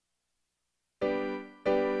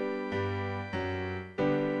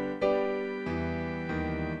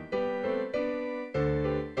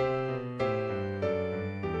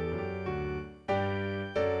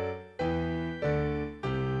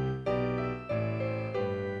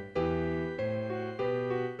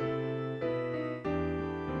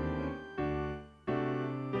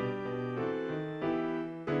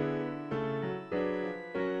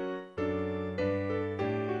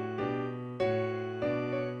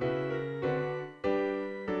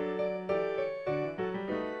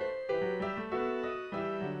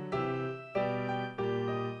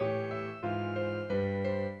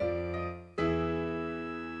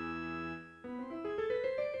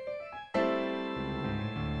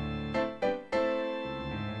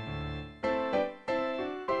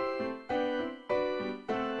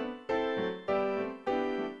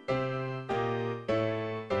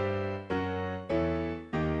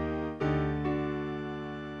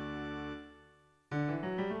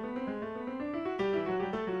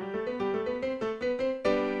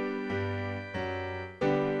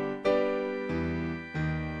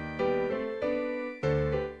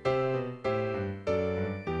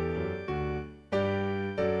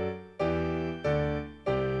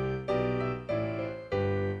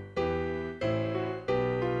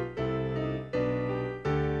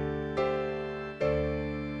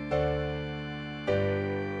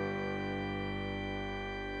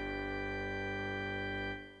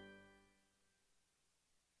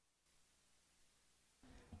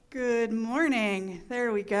Good morning.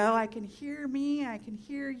 There we go. I can hear me. I can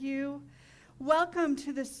hear you. Welcome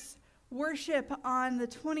to this worship on the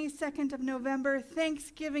 22nd of November,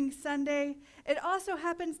 Thanksgiving Sunday. It also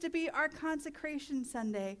happens to be our consecration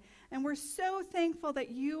Sunday. And we're so thankful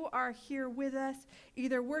that you are here with us,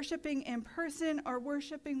 either worshiping in person or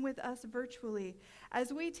worshiping with us virtually,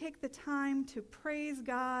 as we take the time to praise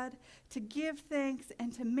God, to give thanks,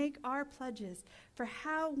 and to make our pledges for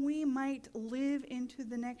how we might live into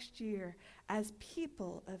the next year as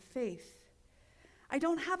people of faith. I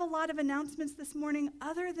don't have a lot of announcements this morning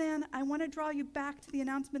other than I want to draw you back to the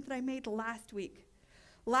announcement that I made last week.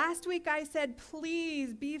 Last week I said,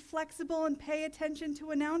 please be flexible and pay attention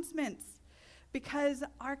to announcements because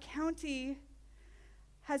our county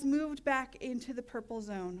has moved back into the purple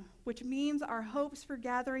zone, which means our hopes for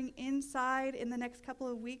gathering inside in the next couple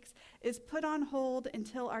of weeks is put on hold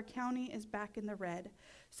until our county is back in the red.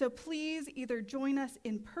 So please either join us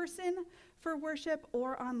in person for worship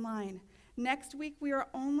or online. Next week, we are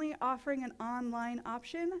only offering an online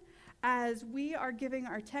option as we are giving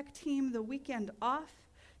our tech team the weekend off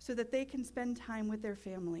so that they can spend time with their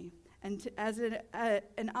family and as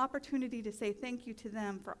an opportunity to say thank you to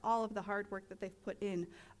them for all of the hard work that they've put in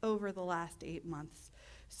over the last 8 months.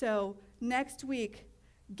 So next week,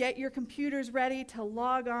 get your computers ready to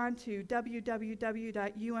log on to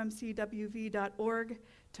www.umcwv.org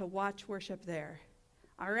to watch worship there.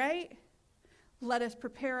 All right? Let us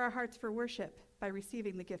prepare our hearts for worship by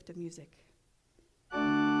receiving the gift of music.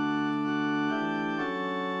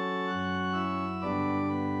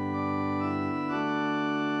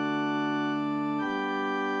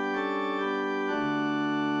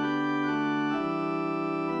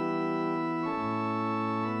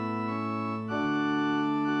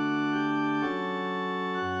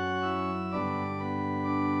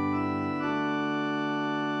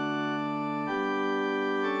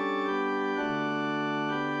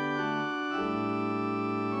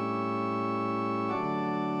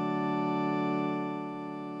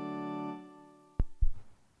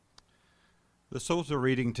 The Psalter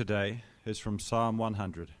reading today is from Psalm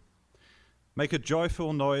 100. Make a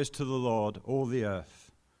joyful noise to the Lord, all the earth.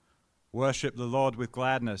 Worship the Lord with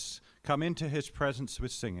gladness. Come into his presence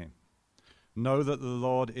with singing. Know that the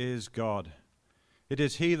Lord is God. It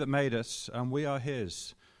is he that made us, and we are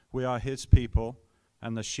his. We are his people,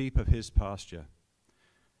 and the sheep of his pasture.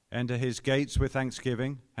 Enter his gates with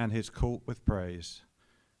thanksgiving, and his court with praise.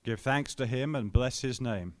 Give thanks to him, and bless his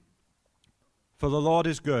name. For the Lord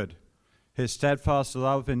is good. His steadfast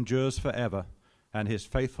love endures forever, and his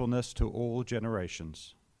faithfulness to all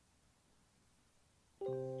generations.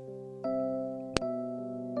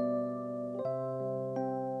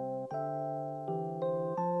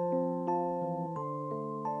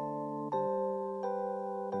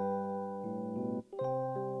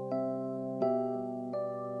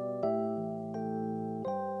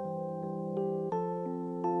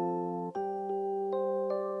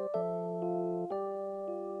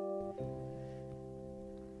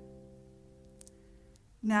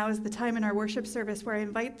 Now is the time in our worship service where I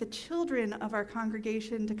invite the children of our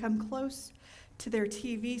congregation to come close to their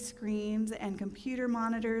TV screens and computer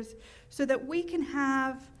monitors so that we can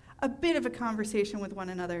have a bit of a conversation with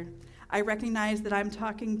one another. I recognize that I'm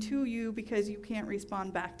talking to you because you can't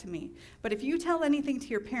respond back to me. But if you tell anything to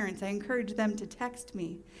your parents, I encourage them to text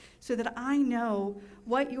me so that I know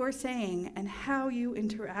what you're saying and how you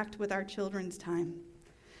interact with our children's time.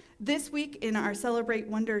 This week in our Celebrate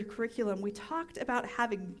Wonder curriculum, we talked about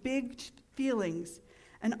having big feelings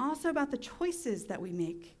and also about the choices that we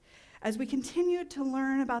make as we continue to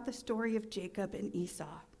learn about the story of Jacob and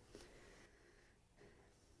Esau.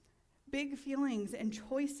 Big feelings and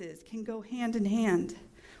choices can go hand in hand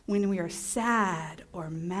when we are sad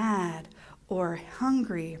or mad or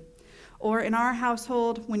hungry, or in our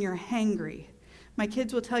household, when you're hangry. My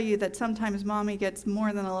kids will tell you that sometimes mommy gets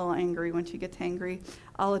more than a little angry when she gets hangry.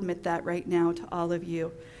 I'll admit that right now to all of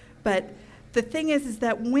you. But the thing is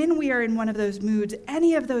that when we are in one of those moods,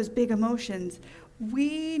 any of those big emotions,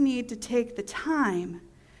 we need to take the time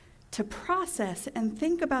to process and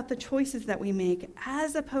think about the choices that we make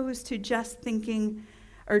as opposed to just thinking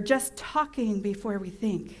or just talking before we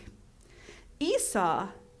think. Esau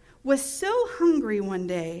was so hungry one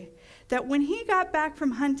day that when he got back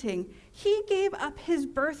from hunting, he gave up his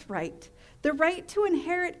birthright, the right to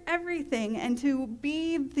inherit everything and to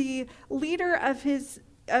be the leader of his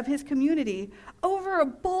community, over a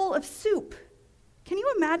bowl of soup. Can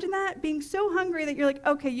you imagine that? Being so hungry that you're like,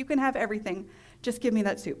 okay, you can have everything, just give me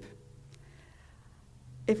that soup.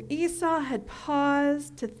 If Esau had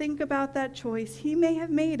paused to think about that choice, he may have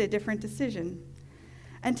made a different decision.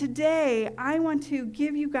 And today, I want to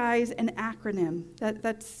give you guys an acronym.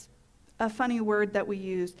 That's a funny word that we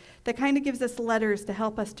use that kind of gives us letters to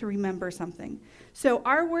help us to remember something. So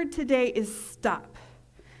our word today is stop.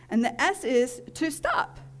 And the S is to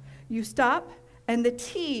stop. You stop, and the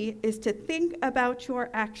T is to think about your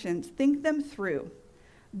actions. Think them through.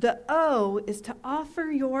 The O is to offer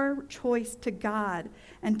your choice to God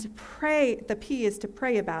and to pray. The P is to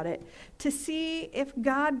pray about it, to see if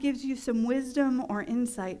God gives you some wisdom or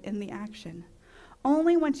insight in the action.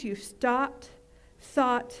 Only once you've stopped,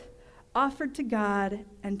 thought, offered to God,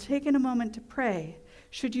 and taken a moment to pray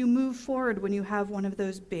should you move forward when you have one of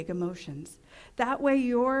those big emotions. That way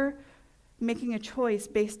you're making a choice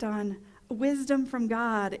based on wisdom from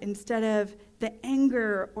God instead of the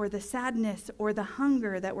anger or the sadness or the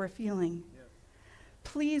hunger that we're feeling. Yes.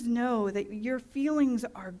 Please know that your feelings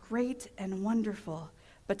are great and wonderful,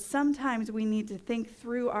 but sometimes we need to think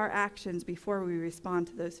through our actions before we respond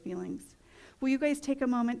to those feelings. Will you guys take a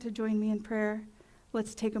moment to join me in prayer?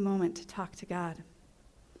 Let's take a moment to talk to God.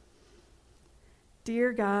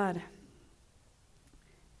 Dear God,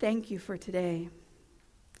 thank you for today.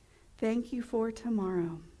 Thank you for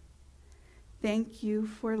tomorrow. Thank you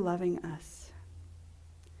for loving us.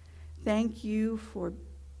 Thank you for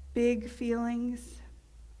big feelings.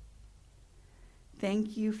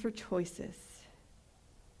 Thank you for choices.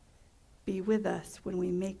 Be with us when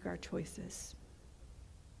we make our choices.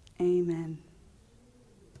 Amen.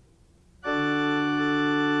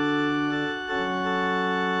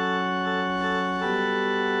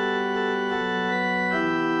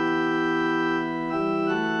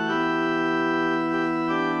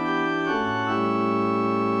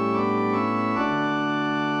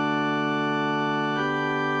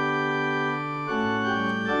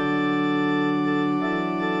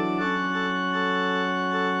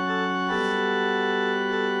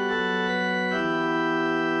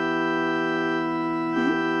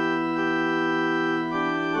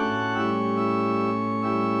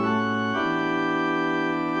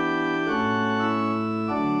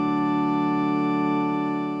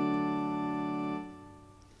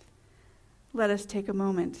 Let us take a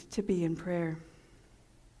moment to be in prayer.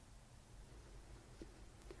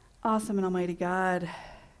 Awesome and almighty God,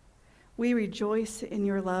 we rejoice in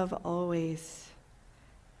your love always.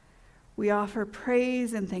 We offer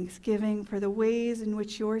praise and thanksgiving for the ways in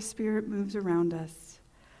which your Spirit moves around us,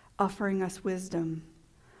 offering us wisdom,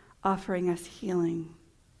 offering us healing,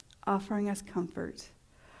 offering us comfort,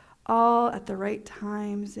 all at the right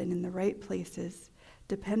times and in the right places,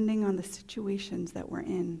 depending on the situations that we're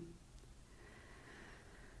in.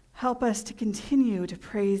 Help us to continue to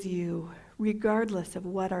praise you, regardless of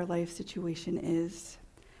what our life situation is,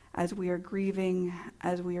 as we are grieving,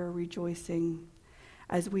 as we are rejoicing,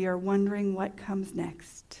 as we are wondering what comes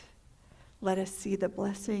next. Let us see the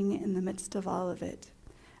blessing in the midst of all of it,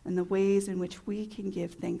 and the ways in which we can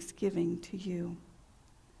give thanksgiving to you.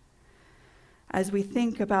 As we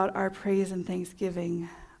think about our praise and thanksgiving,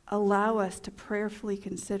 allow us to prayerfully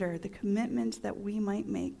consider the commitments that we might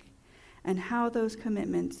make and how those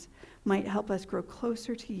commitments might help us grow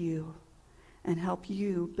closer to you and help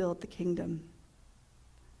you build the kingdom.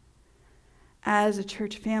 As a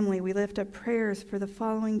church family, we lift up prayers for the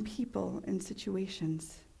following people and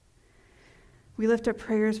situations. We lift up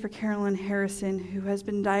prayers for Carolyn Harrison, who has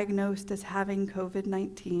been diagnosed as having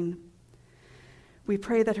COVID-19. We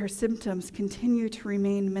pray that her symptoms continue to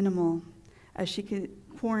remain minimal as she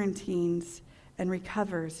quarantines and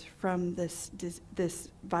recovers from this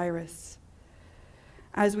virus.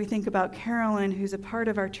 As we think about Carolyn, who's a part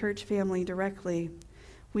of our church family directly,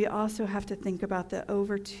 we also have to think about the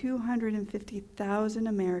over 250,000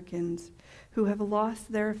 Americans who have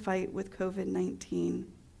lost their fight with COVID-19.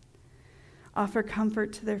 Offer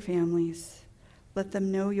comfort to their families. Let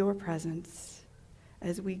them know your presence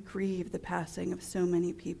as we grieve the passing of so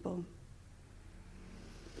many people.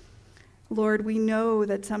 Lord, we know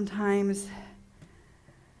that sometimes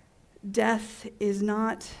death is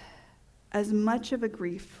not as much of a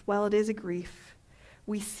grief. While it is a grief,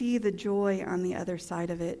 we see the joy on the other side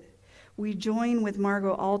of it. We join with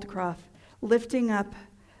Margot Aldcroft lifting up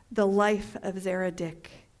the life of Zara Dick,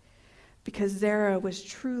 because Zara was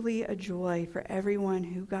truly a joy for everyone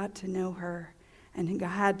who got to know her and who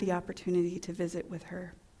had the opportunity to visit with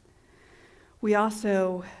her. We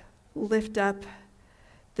also lift up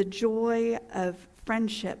the joy of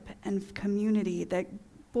friendship and community that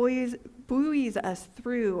buoys us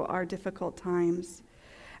through our difficult times.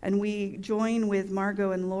 And we join with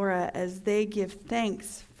Margot and Laura as they give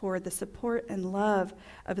thanks for the support and love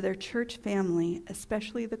of their church family,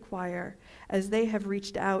 especially the choir, as they have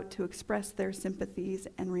reached out to express their sympathies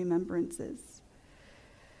and remembrances.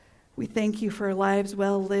 We thank you for lives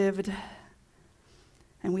well lived,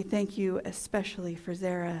 and we thank you especially for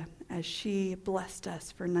Zara as she blessed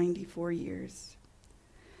us for 94 years.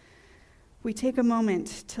 We take a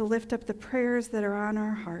moment to lift up the prayers that are on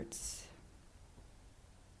our hearts.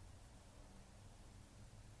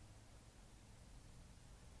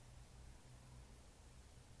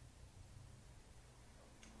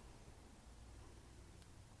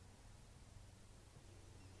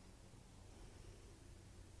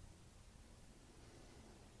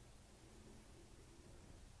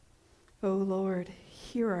 O Lord,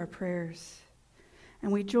 hear our prayers.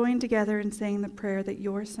 And we join together in saying the prayer that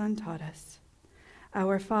your Son taught us.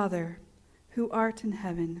 Our Father, who art in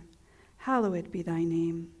heaven, hallowed be thy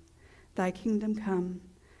name. Thy kingdom come,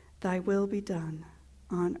 thy will be done,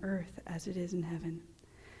 on earth as it is in heaven.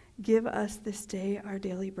 Give us this day our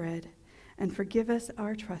daily bread, and forgive us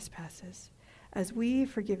our trespasses, as we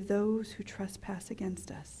forgive those who trespass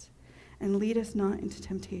against us. And lead us not into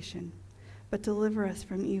temptation, but deliver us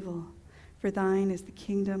from evil. For thine is the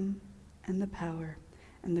kingdom and the power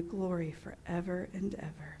and the glory forever and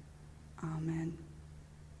ever. Amen.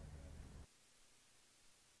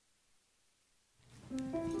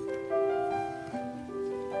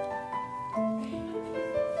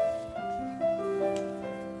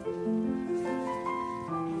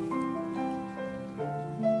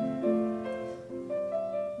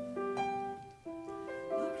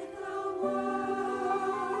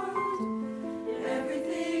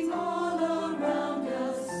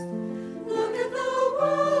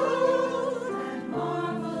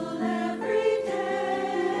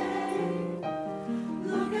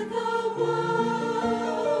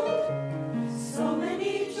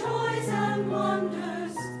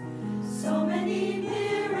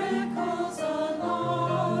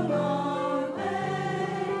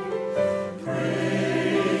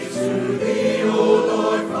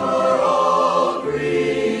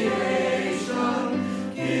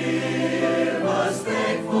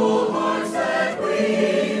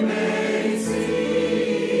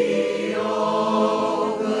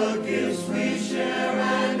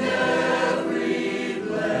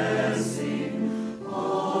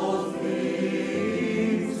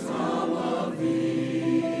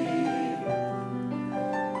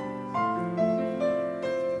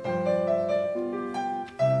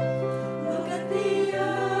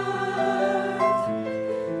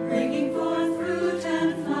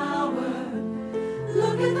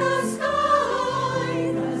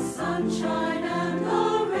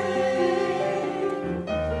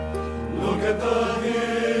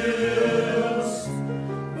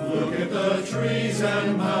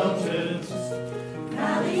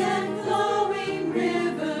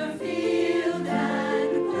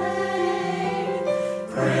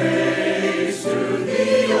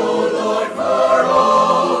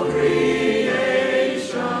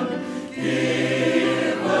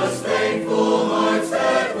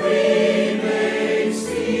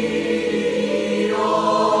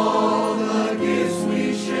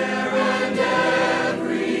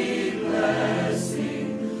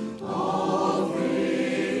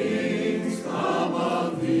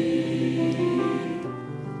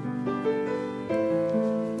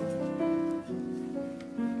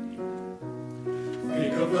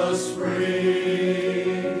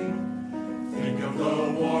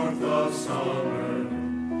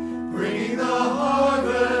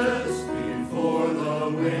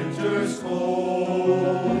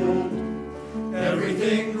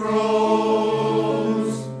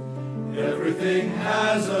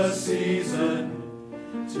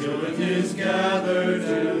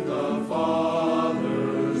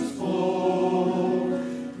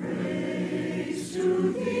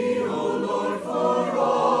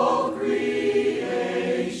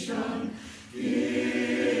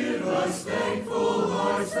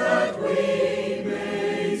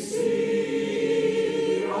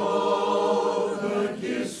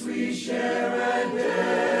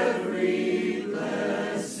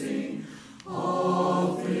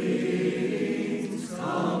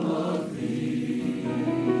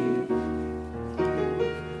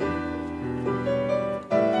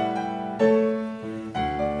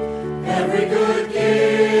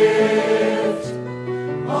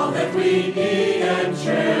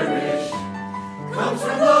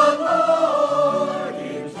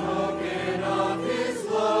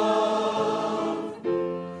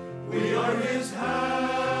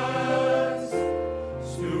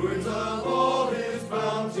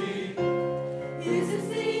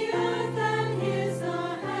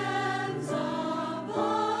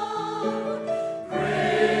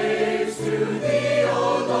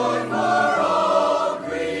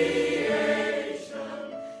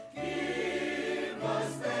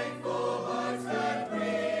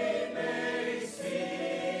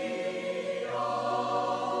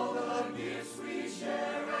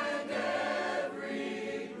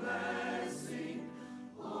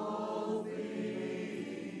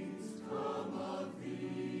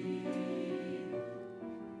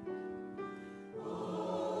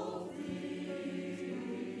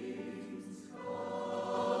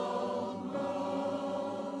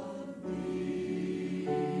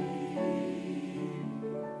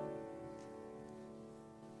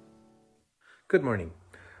 Good morning.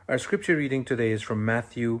 Our scripture reading today is from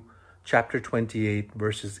Matthew chapter 28,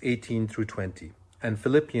 verses 18 through 20, and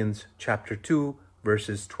Philippians chapter 2,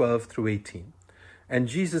 verses 12 through 18. And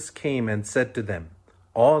Jesus came and said to them,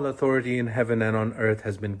 "All authority in heaven and on earth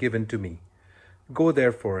has been given to me. Go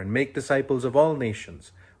therefore and make disciples of all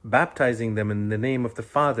nations, baptizing them in the name of the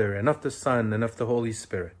Father and of the Son and of the Holy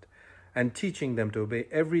Spirit, and teaching them to obey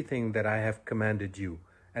everything that I have commanded you.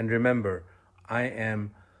 And remember, I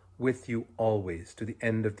am with you always to the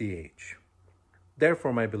end of the age.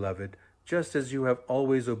 Therefore, my beloved, just as you have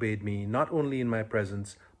always obeyed me, not only in my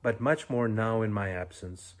presence, but much more now in my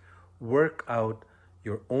absence, work out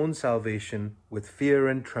your own salvation with fear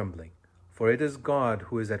and trembling, for it is God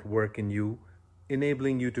who is at work in you,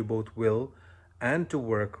 enabling you to both will and to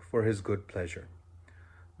work for his good pleasure.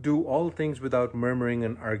 Do all things without murmuring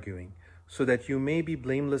and arguing, so that you may be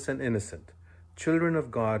blameless and innocent, children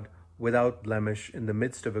of God, without blemish in the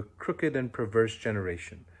midst of a crooked and perverse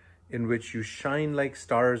generation, in which you shine like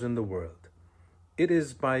stars in the world. It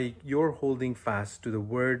is by your holding fast to the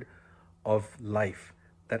word of life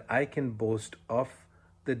that I can boast of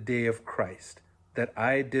the day of Christ, that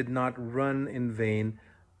I did not run in vain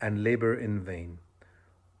and labor in vain.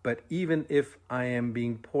 But even if I am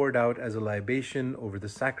being poured out as a libation over the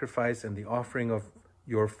sacrifice and the offering of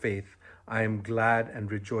your faith, I am glad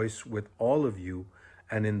and rejoice with all of you,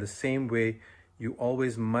 and in the same way, you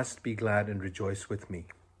always must be glad and rejoice with me."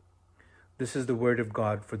 This is the word of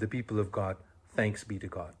God for the people of God. Thanks be to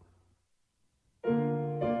God.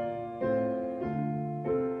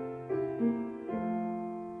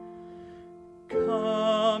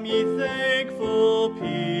 Come, ye thankful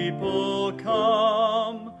people,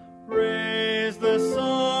 come, raise the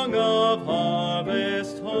song of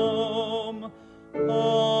harvest home.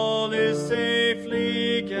 All is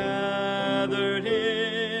safely gathered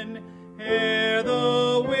in, ere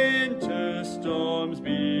the winter storms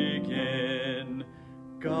begin.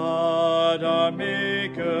 God our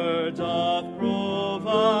Maker doth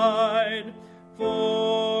provide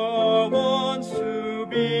for our wants to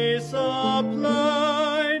be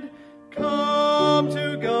supplied. Come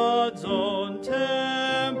to God's own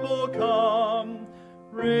temple, come,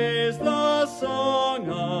 raise the song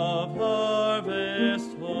of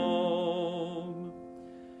harvest home.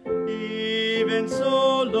 Even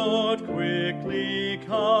so, Lord, quickly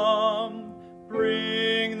come,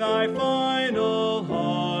 bring thy final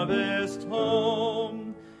harvest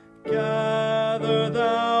home. Gather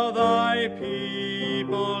thou thy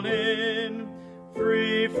people in,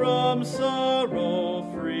 free from sorrow,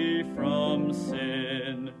 free from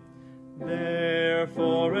sin. There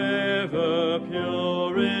forever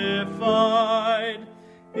purified,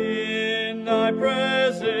 in thy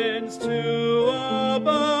presence to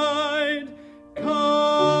abide.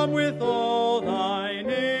 Come with all thine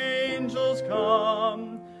angels,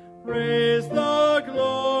 come, raise the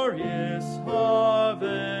glorious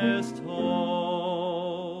harvest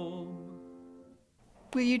home.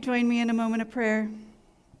 Will you join me in a moment of prayer?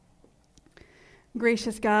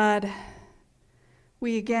 Gracious God,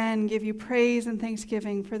 we again give you praise and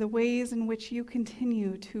thanksgiving for the ways in which you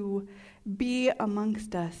continue to be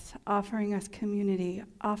amongst us, offering us community,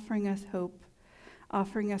 offering us hope,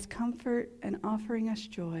 offering us comfort, and offering us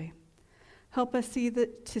joy. Help us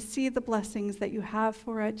to see the blessings that you have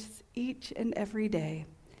for us each and every day.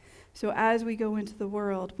 So as we go into the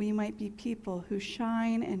world, we might be people who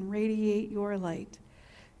shine and radiate your light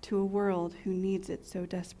to a world who needs it so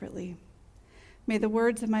desperately. May the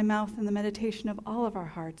words of my mouth and the meditation of all of our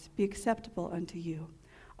hearts be acceptable unto you,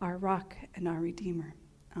 our rock and our redeemer.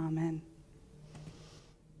 Amen.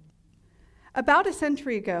 About a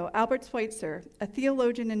century ago, Albert Schweitzer, a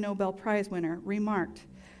theologian and Nobel Prize winner, remarked,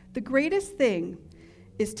 "The greatest thing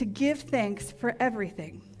is to give thanks for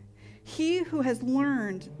everything. He who has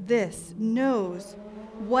learned this knows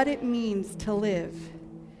what it means to live.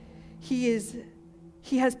 He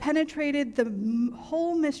has penetrated the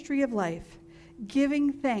whole mystery of life,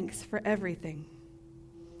 giving thanks for everything."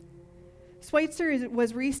 Schweitzer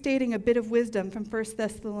was restating a bit of wisdom from 1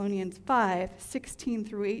 Thessalonians 5:16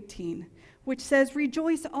 through 18, which says,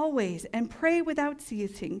 "Rejoice always and pray without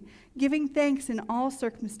ceasing, giving thanks in all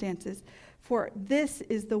circumstances, for this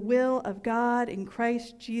is the will of God in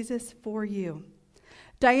Christ Jesus for you."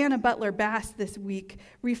 Diana Butler Bass this week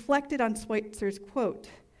reflected on Schweitzer's quote,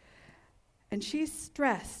 and she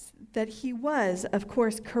stressed that he was, of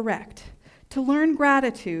course, correct. To learn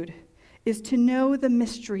gratitude is to know the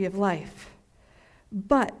mystery of life.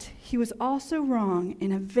 But he was also wrong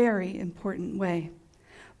in a very important way.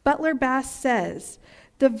 Butler Bass says,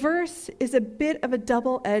 the verse is a bit of a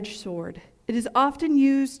double-edged sword. It is often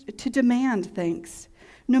used to demand thanks.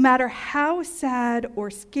 no matter how sad or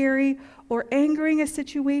scary or angering a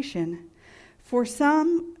situation. For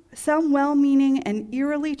some well-meaning and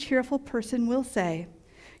eerily cheerful person will say,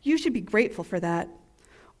 "You should be grateful for that,"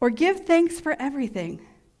 or "Give thanks for everything."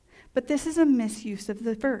 But this is a misuse of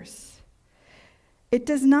the verse. It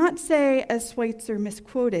does not say, as Schweitzer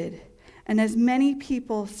misquoted, and as many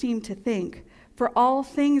people seem to think, "For all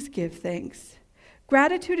things give thanks."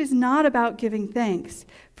 Gratitude is not about giving thanks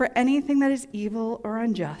for anything that is evil or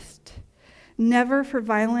unjust, never for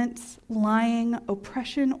violence, lying,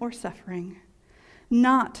 oppression, or suffering,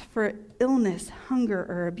 not for illness, hunger,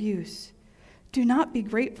 or abuse. Do not be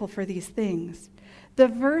grateful for these things. The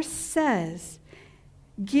verse says,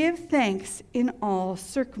 "Give thanks in all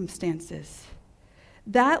circumstances."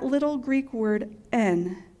 That little Greek word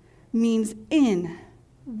 "en" means in,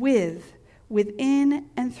 with, within,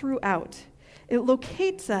 and throughout. It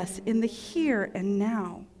locates us in the here and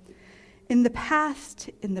now, in the past,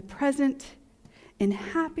 in the present, in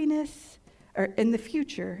happiness, or in the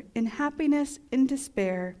future, in happiness, in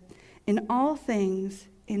despair, in all things,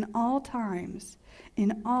 in all times,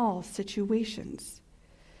 in all situations.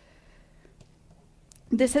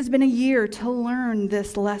 This has been a year to learn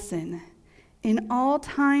this lesson. In all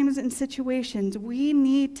times and situations, we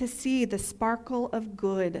need to see the sparkle of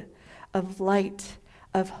good, of light,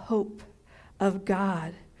 of hope, of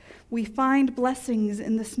God. We find blessings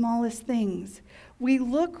in the smallest things. We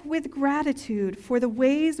look with gratitude for the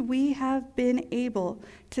ways we have been able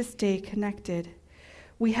to stay connected.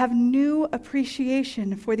 We have new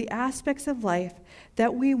appreciation for the aspects of life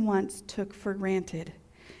that we once took for granted.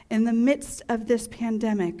 In the midst of this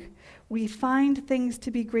pandemic, we find things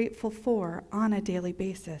to be grateful for on a daily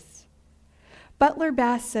basis. Butler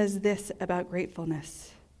Bass says this about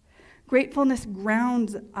gratefulness. Gratefulness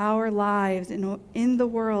grounds our lives in the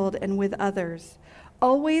world and with others,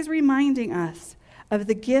 always reminding us of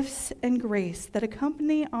the gifts and grace that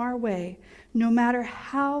accompany our way, no matter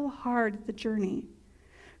how hard the journey.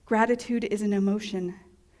 Gratitude is an emotion.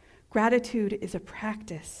 Gratitude is a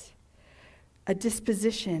practice, a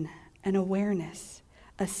disposition, an awareness,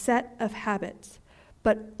 a set of habits.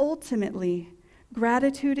 But ultimately,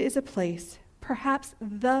 gratitude is a place, perhaps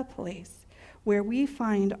the place, where we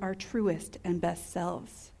find our truest and best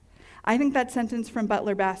selves. I think that sentence from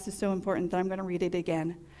Butler Bass is so important that I'm going to read it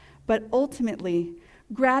again. But ultimately,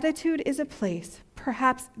 gratitude is a place,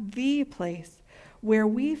 perhaps the place, where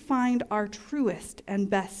we find our truest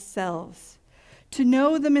and best selves. To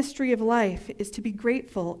know the mystery of life is to be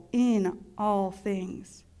grateful in all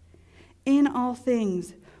things. In all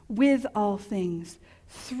things, with all things,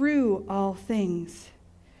 through all things.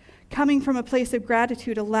 Coming from a place of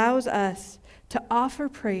gratitude allows us to offer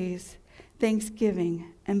praise, thanksgiving,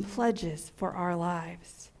 and pledges for our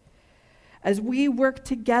lives. As we work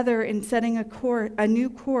together in setting a new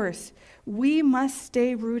course, we must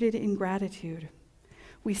stay rooted in gratitude.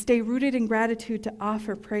 We stay rooted in gratitude to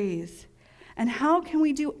offer praise. And how can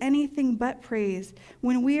we do anything but praise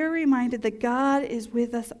when we are reminded that God is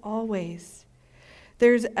with us always?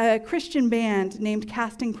 There's a Christian band named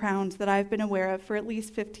Casting Crowns that I've been aware of for at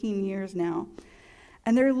least 15 years now.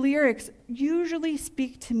 And their lyrics usually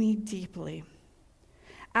speak to me deeply.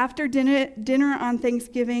 After dinner on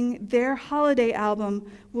Thanksgiving, their holiday album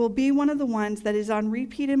will be one of the ones that is on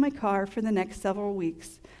repeat in my car for the next several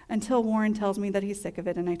weeks, until Warren tells me that he's sick of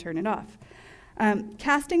it and I turn it off.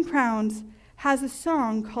 Casting Crowns has a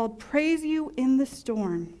song called "Praise You in the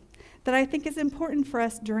Storm" that I think is important for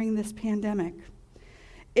us during this pandemic.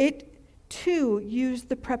 It, too, used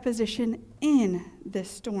the preposition "in this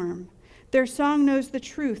storm." Their song knows the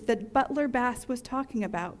truth that Butler Bass was talking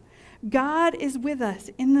about. God is with us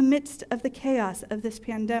in the midst of the chaos of this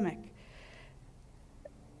pandemic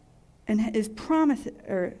and is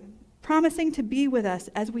promising to be with us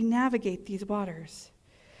as we navigate these waters.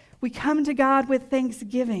 We come to God with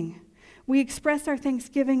thanksgiving. We express our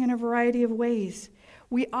thanksgiving in a variety of ways.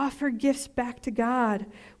 We offer gifts back to God.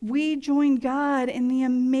 We join God in the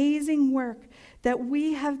amazing work that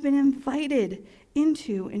we have been invited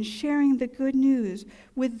into in sharing the good news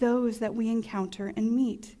with those that we encounter and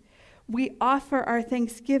meet. We offer our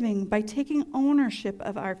thanksgiving by taking ownership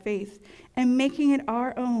of our faith and making it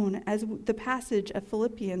our own, as the passage of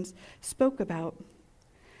Philippians spoke about.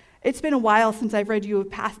 It's been a while since I've read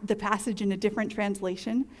you the passage in a different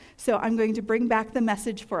translation, so I'm going to bring back the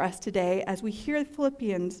message for us today as we hear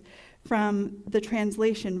Philippians from the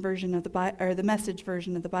translation version of the Message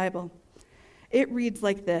version of the Bible. It reads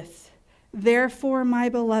like this: "Therefore, my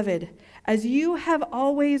beloved, as you have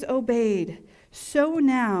always obeyed, so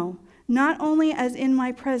now, not only as in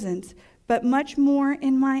my presence, but much more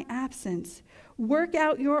in my absence, Work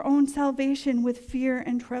out your own salvation with fear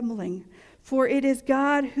and trembling, for it is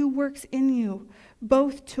God who works in you,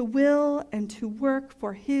 both to will and to work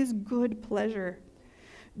for his good pleasure.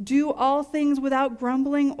 Do all things without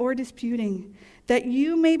grumbling or disputing, that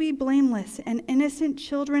you may be blameless and innocent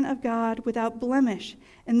children of God without blemish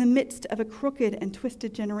in the midst of a crooked and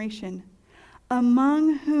twisted generation,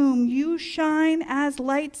 among whom you shine as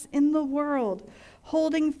lights in the world,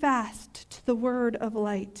 holding fast to the word of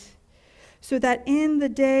light, so that in the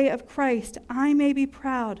day of Christ I may be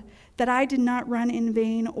proud that I did not run in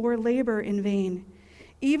vain or labor in vain.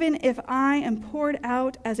 Even if I am poured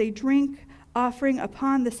out as a drink offering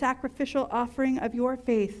upon the sacrificial offering of your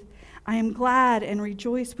faith, I am glad and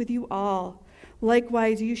rejoice with you all.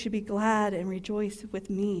 Likewise, you should be glad and rejoice with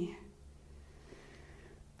me.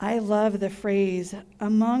 I love the phrase,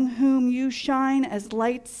 among whom you shine as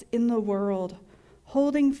lights in the world,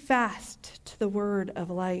 holding fast to the word of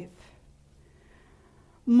life.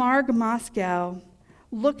 Marg Moscow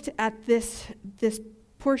looked at this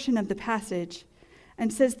portion of the passage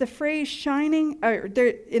and says the phrase shining,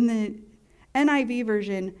 in the NIV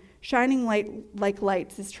version, shining light like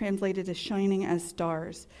lights is translated as shining as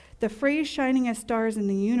stars. The phrase shining as stars in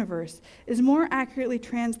the universe is more accurately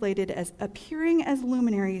translated as appearing as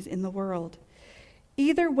luminaries in the world.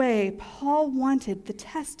 Either way, Paul wanted the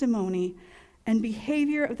testimony and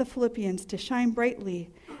behavior of the Philippians to shine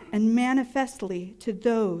brightly and manifestly to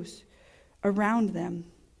those around them.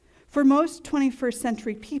 For most 21st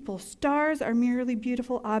century people, stars are merely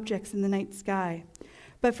beautiful objects in the night sky.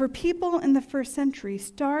 But for people in the first century,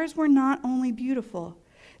 stars were not only beautiful,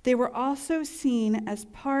 they were also seen as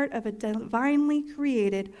part of a divinely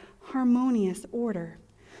created, harmonious order.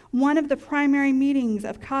 One of the primary meanings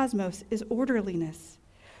of cosmos is orderliness.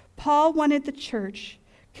 Paul wanted the church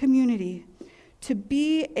community to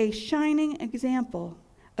be a shining example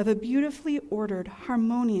of a beautifully ordered,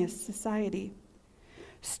 harmonious society.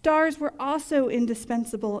 Stars were also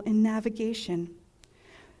indispensable in navigation.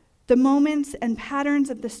 The moments and patterns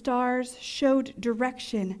of the stars showed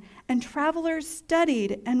direction, and travelers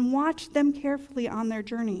studied and watched them carefully on their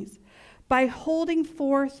journeys. By holding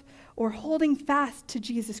forth or holding fast to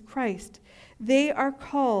Jesus Christ, they are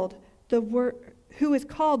called who is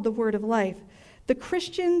called the Word of Life. The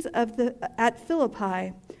Christians at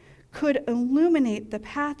Philippi could illuminate the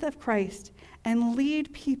path of Christ and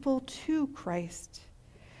lead people to Christ.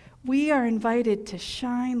 We are invited to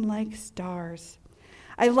shine like stars.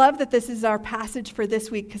 I love that this is our passage for this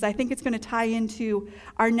week because I think it's going to tie into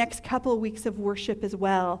our next couple of weeks of worship as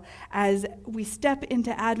well. As we step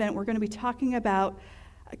into Advent, we're going to be talking about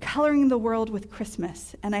coloring the world with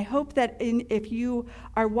Christmas. And I hope that if you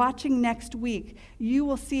are watching next week, you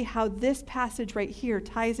will see how this passage right here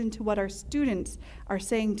ties into what our students are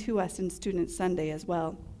saying to us in Student Sunday as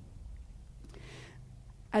well.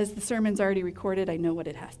 As the sermon's already recorded, I know what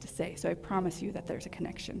it has to say, so I promise you that there's a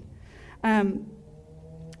connection.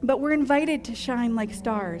 But we're invited to shine like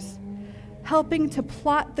stars, helping to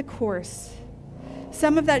plot the course.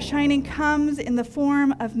 Some of that shining comes in the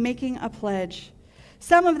form of making a pledge.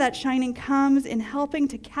 Some of that shining comes in helping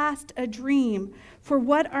to cast a dream for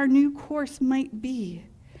what our new course might be.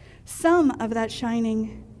 Some of that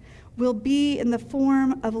shining will be in the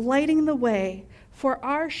form of lighting the way for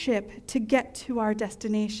our ship to get to our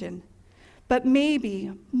destination. But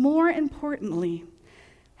maybe, more importantly,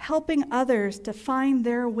 helping others to find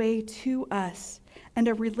their way to us and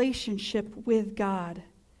a relationship with God.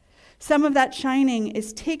 Some of that shining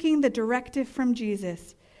is taking the directive from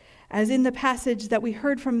Jesus, as in the passage that we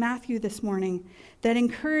heard from Matthew this morning, that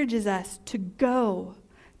encourages us to go,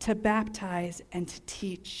 to baptize, and to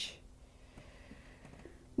teach.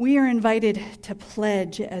 We are invited to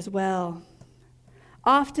pledge as well.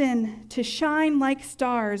 Often, to shine like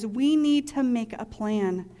stars, we need to make a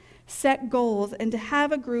plan, set goals, and to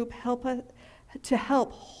have a group help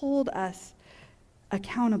hold us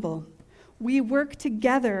accountable. We work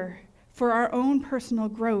together for our own personal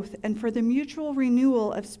growth and for the mutual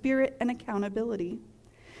renewal of spirit and accountability.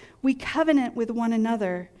 We covenant with one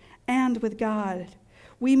another and with God.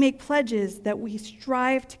 We make pledges that we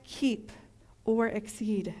strive to keep or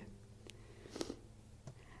exceed.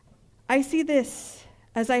 I see this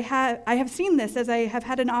as I have seen this as I have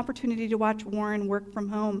had an opportunity to watch Warren work from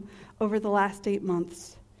home over the last 8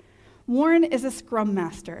 months. Warren is a Scrum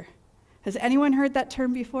Master. Has anyone heard that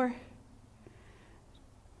term before?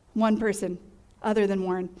 One person, other than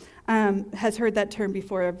Warren, has heard that term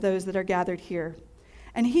before of those that are gathered here.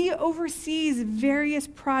 And he oversees various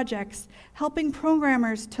projects, helping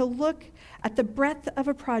programmers to look at the breadth of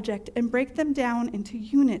a project and break them down into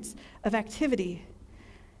units of activity.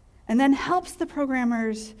 and then helps the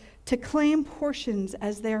programmers to claim portions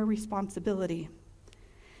as their responsibility.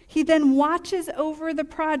 He then watches over the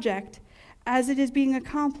project as it is being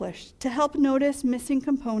accomplished to help notice missing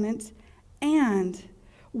components and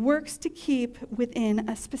works to keep within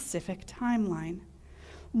a specific timeline.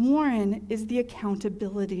 Warren is the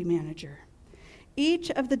accountability manager. Each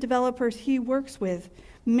of the developers he works with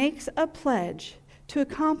makes a pledge to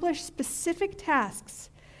accomplish specific tasks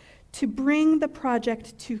to bring the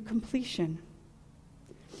project to completion.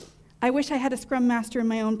 I wish I had a Scrum Master in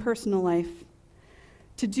my own personal life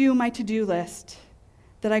to do my to-do list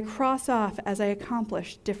that I cross off as I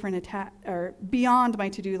accomplish different or beyond my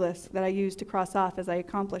to-do list that I use to cross off as I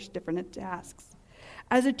accomplish different tasks.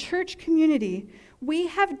 As a church community, we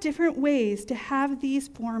have different ways to have these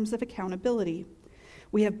forms of accountability.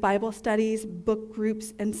 We have Bible studies, book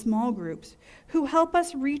groups, and small groups who help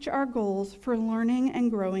us reach our goals for learning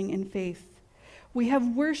and growing in faith. We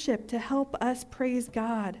have worship to help us praise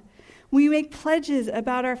God. We make pledges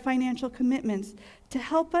about our financial commitments to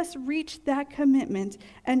help us reach that commitment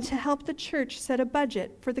and to help the church set a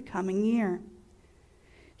budget for the coming year.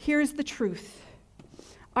 Here's the truth.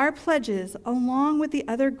 Our pledges, along with the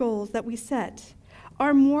other goals that we set,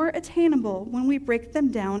 are more attainable when we break them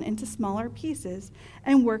down into smaller pieces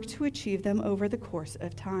and work to achieve them over the course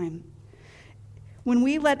of time. When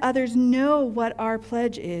we let others know what our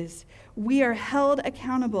pledge is, we are held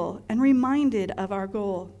accountable and reminded of our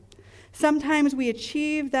goal. Sometimes we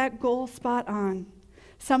achieve that goal spot on.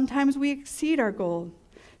 Sometimes we exceed our goal.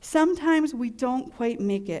 Sometimes we don't quite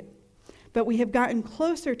make it, but we have gotten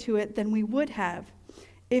closer to it than we would have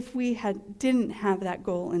if we didn't have that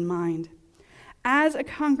goal in mind. As a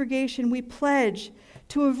congregation, we pledge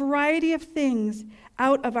to a variety of things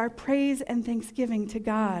out of our praise and thanksgiving to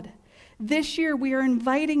God. This year, we are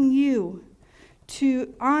inviting you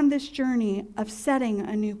on this journey of setting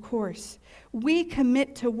a new course. We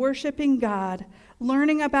commit to worshiping God,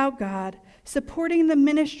 learning about God, supporting the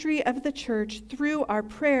ministry of the church through our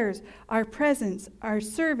prayers, our presence, our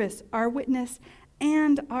service, our witness,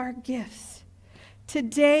 and our gifts.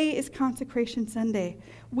 Today is Consecration Sunday.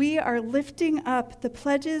 We are lifting up the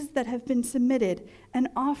pledges that have been submitted and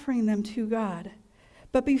offering them to God.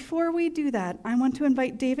 But before we do that, I want to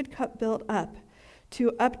invite David Cupbilt up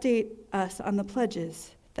to update us on the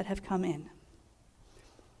pledges that have come in.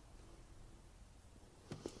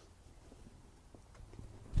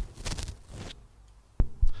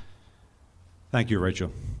 Thank you,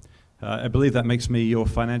 Rachel. I believe that makes me your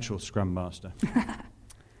financial Scrum Master.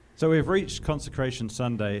 So we've reached Consecration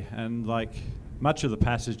Sunday, and like much of the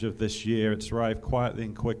passage of this year, it's arrived quietly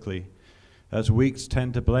and quickly, as weeks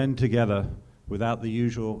tend to blend together without the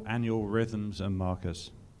usual annual rhythms and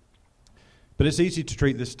markers. But it's easy to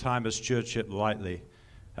treat this time as stewardship lightly,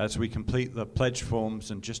 as we complete the pledge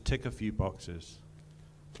forms and just tick a few boxes.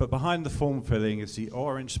 But behind the form filling is the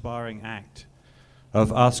awe-inspiring act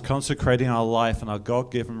of us consecrating our life and our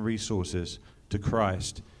God-given resources to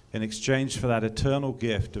Christ in exchange for that eternal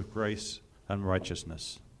gift of grace and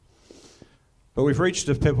righteousness. But we've reached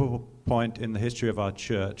a pivotal point in the history of our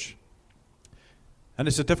church, and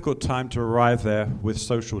it's a difficult time to arrive there with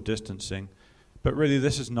social distancing, but really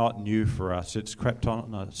this is not new for us. It's crept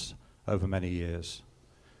on us over many years.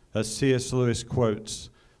 As C.S. Lewis quotes,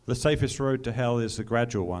 "The safest road to hell is the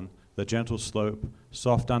gradual one, the gentle slope,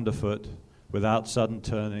 soft underfoot, without sudden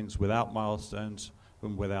turnings, without milestones,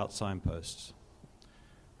 and without signposts."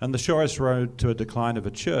 And the surest road to a decline of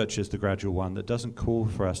a church is the gradual one that doesn't call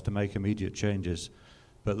for us to make immediate changes,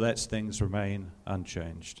 but lets things remain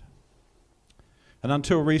unchanged. And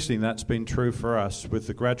until recently, that's been true for us, with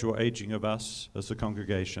the gradual aging of us as a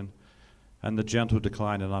congregation and the gentle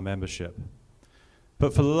decline in our membership.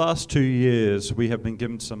 But for the last 2 years, we have been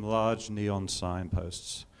given some large neon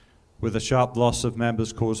signposts, with a sharp loss of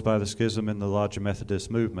members caused by the schism in the larger Methodist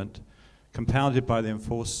movement, compounded by the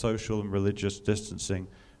enforced social and religious distancing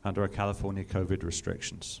under our California COVID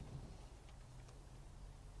restrictions.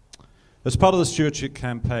 As part of the stewardship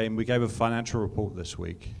campaign, we gave a financial report this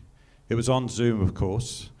week. It was on Zoom, of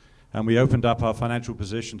course, and we opened up our financial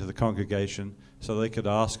position to the congregation so they could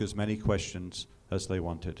ask as many questions as they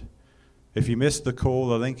wanted. If you missed the call,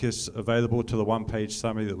 the link is available to the one-page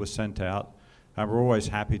summary that was sent out, and we're always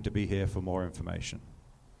happy to be here for more information.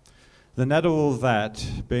 The net of all of that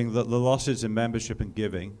being that the losses in membership and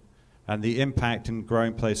giving and the impact in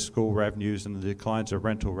Growing Place school revenues and the declines of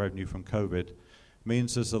rental revenue from COVID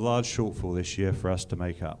means there's a large shortfall this year for us to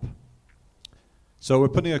make up. So we're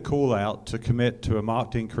putting a call out to commit to a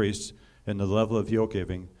marked increase in the level of your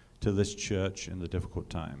giving to this church in the difficult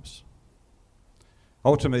times.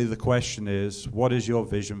 Ultimately, the question is, what is your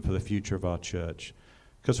vision for the future of our church?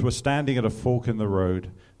 because we're standing at a fork in the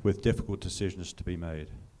road with difficult decisions to be made.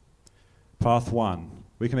 Path 1,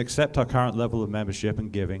 we can accept our current level of membership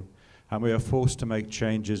and giving, and we are forced to make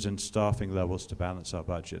changes in staffing levels to balance our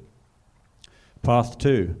budget. Path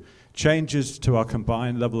 2, changes to our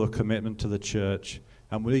combined level of commitment to the church,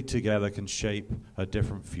 and we together can shape a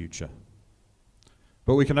different future.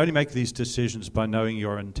 But we can only make these decisions by knowing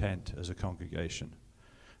your intent as a congregation.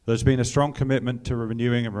 There's been a strong commitment to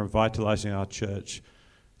renewing and revitalizing our church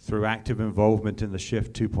through active involvement in the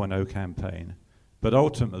Shift 2.0 campaign, but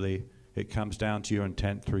ultimately it comes down to your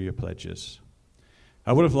intent through your pledges.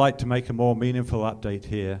 I would have liked to make a more meaningful update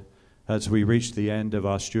here as we reach the end of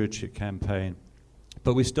our stewardship campaign,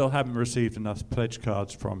 but we still haven't received enough pledge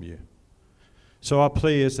cards from you. So our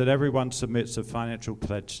plea is that everyone submits a financial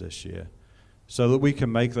pledge this year so that we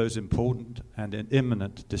can make those important and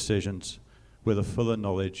imminent decisions with a fuller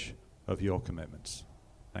knowledge of your commitments.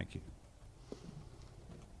 Thank you.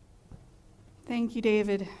 Thank you,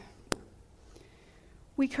 David.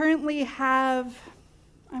 We currently have,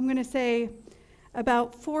 I'm going to say,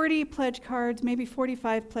 about 40 pledge cards, maybe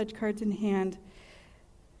 45 pledge cards in hand.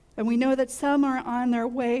 And we know that some are on their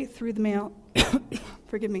way through the mail.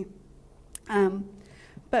 Forgive me.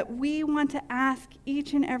 But we want to ask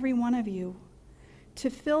each and every one of you to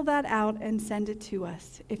fill that out and send it to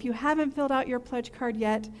us. If you haven't filled out your pledge card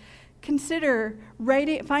yet, consider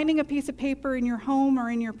finding a piece of paper in your home or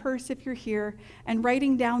in your purse if you're here and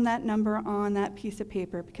writing down that number on that piece of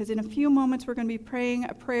paper, because in a few moments we're going to be praying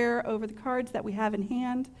a prayer over the cards that we have in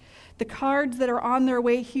hand, the cards that are on their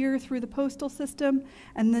way here through the postal system,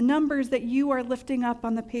 and the numbers that you are lifting up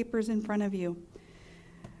on the papers in front of you.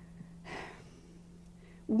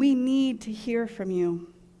 We need to hear from you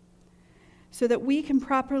so that we can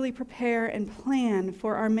properly prepare and plan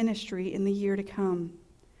for our ministry in the year to come.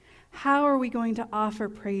 How are we going to offer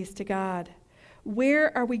praise to God?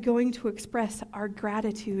 Where are we going to express our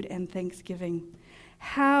gratitude and thanksgiving?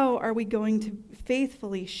 How are we going to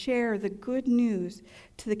faithfully share the good news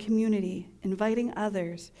to the community, inviting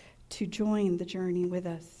others to join the journey with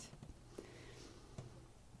us?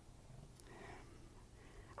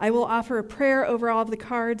 I will offer a prayer over all of the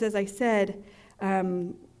cards, as I said,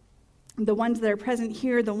 the ones that are present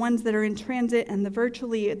here, the ones that are in transit, and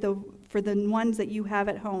for the ones that you have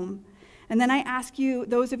at home. And then I ask you,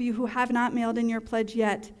 those of you who have not mailed in your pledge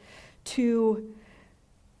yet, the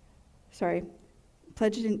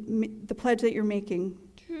pledge that you're making.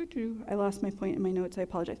 I lost my point in my notes, I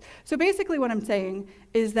apologize. So basically what I'm saying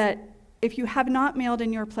is that if you have not mailed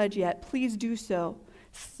in your pledge yet, please do so.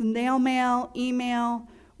 Snail mail, email,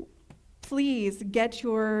 please get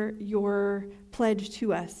your pledge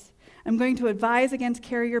to us. I'm going to advise against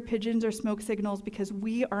carrier pigeons or smoke signals because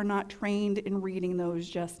we are not trained in reading those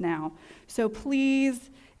just now. So please,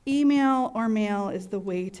 email or mail is the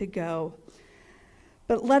way to go.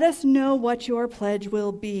 But let us know what your pledge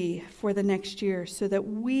will be for the next year so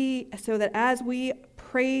that as we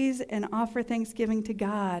praise and offer thanksgiving to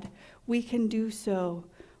God, we can do so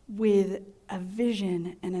with a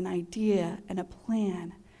vision and an idea and a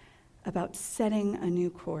plan about setting a new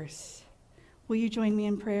course. Will you join me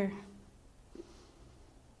in prayer?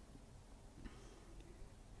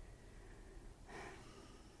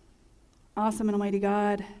 Awesome and almighty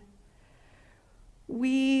God,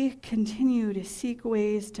 we continue to seek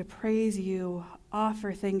ways to praise you,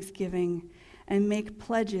 offer thanksgiving, and make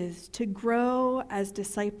pledges to grow as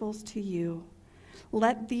disciples to you.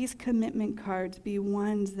 Let these commitment cards be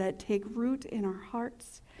ones that take root in our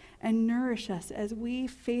hearts and nourish us as we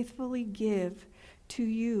faithfully give to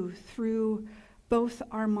you through both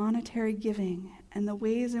our monetary giving and the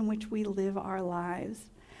ways in which we live our lives.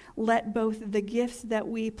 Let both the gifts that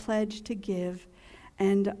we pledge to give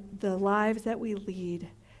and the lives that we lead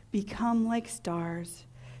become like stars,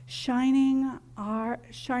 shining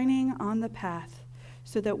on the path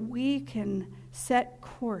so that we can set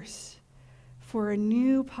course for a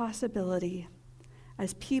new possibility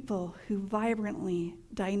as people who vibrantly,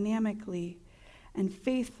 dynamically, and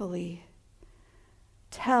faithfully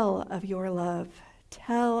tell of your love,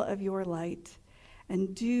 tell of your light,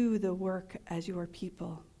 and do the work as your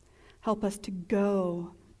people. Help us to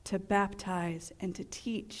go, to baptize, and to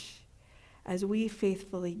teach as we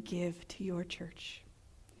faithfully give to your church.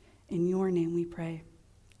 In your name we pray.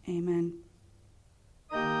 Amen.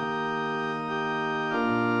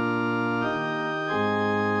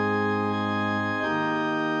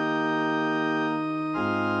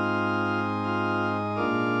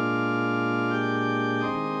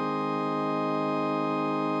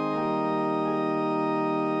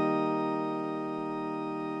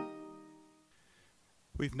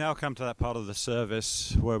 We've now come to that part of the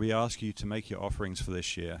service where we ask you to make your offerings for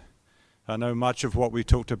this year. I know much of what we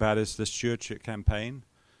talked about is the stewardship campaign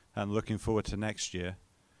and looking forward to next year.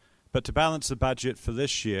 But to balance the budget for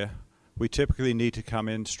this year, we typically need to come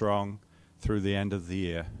in strong through the end of the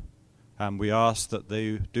year. And we ask that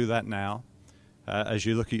they do that now as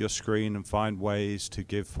you look at your screen and find ways to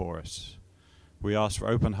give for us. We ask for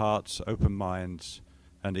open hearts, open minds,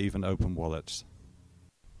 and even open wallets.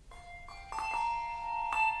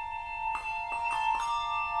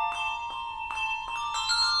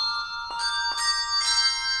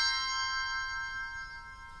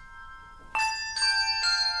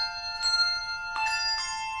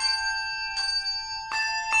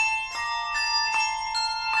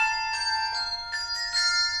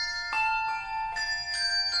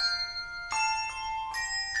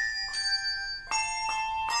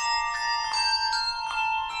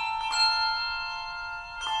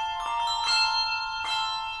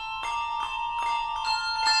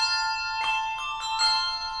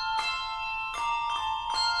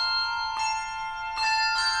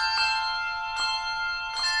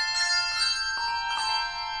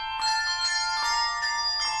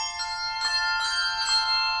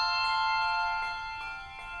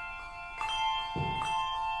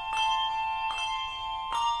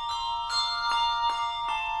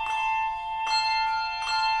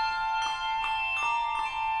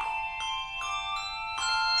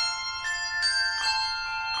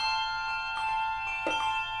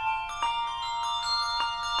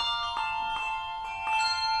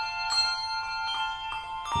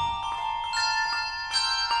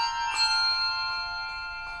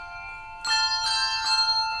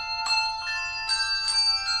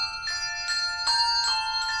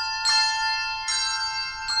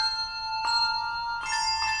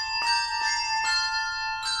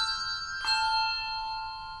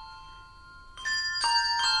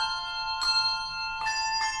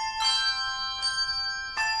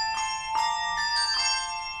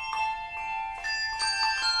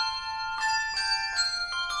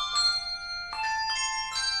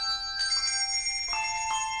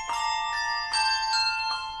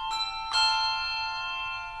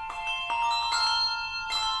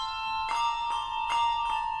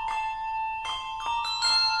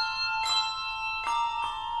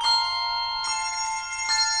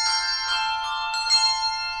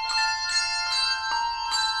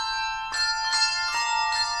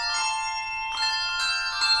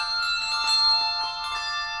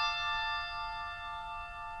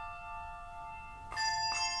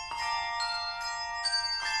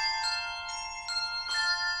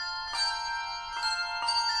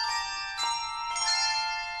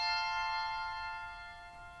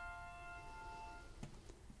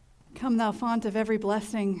 Come, thou font of every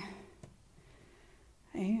blessing.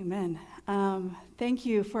 Amen. Thank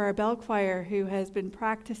you for our bell choir who has been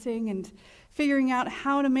practicing and figuring out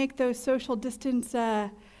how to make those social distance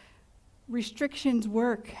restrictions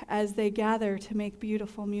work as they gather to make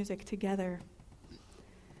beautiful music together.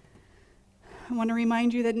 I want to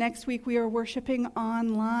remind you that next week we are worshiping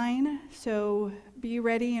online, so be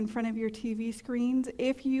ready in front of your TV screens.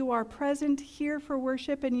 If you are present here for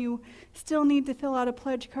worship and you still need to fill out a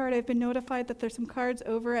pledge card, I've been notified that there's some cards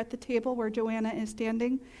over at the table where Joanna is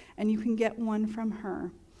standing, and you can get one from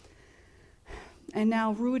her. And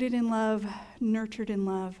now, rooted in love, nurtured in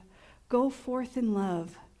love, go forth in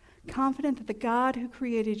love, confident that the God who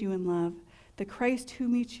created you in love, the Christ who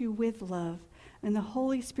meets you with love, and the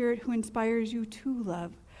Holy Spirit who inspires you to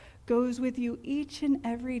love, goes with you each and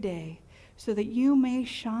every day, so that you may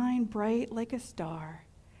shine bright like a star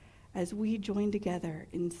as we join together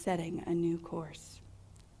in setting a new course.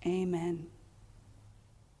 Amen.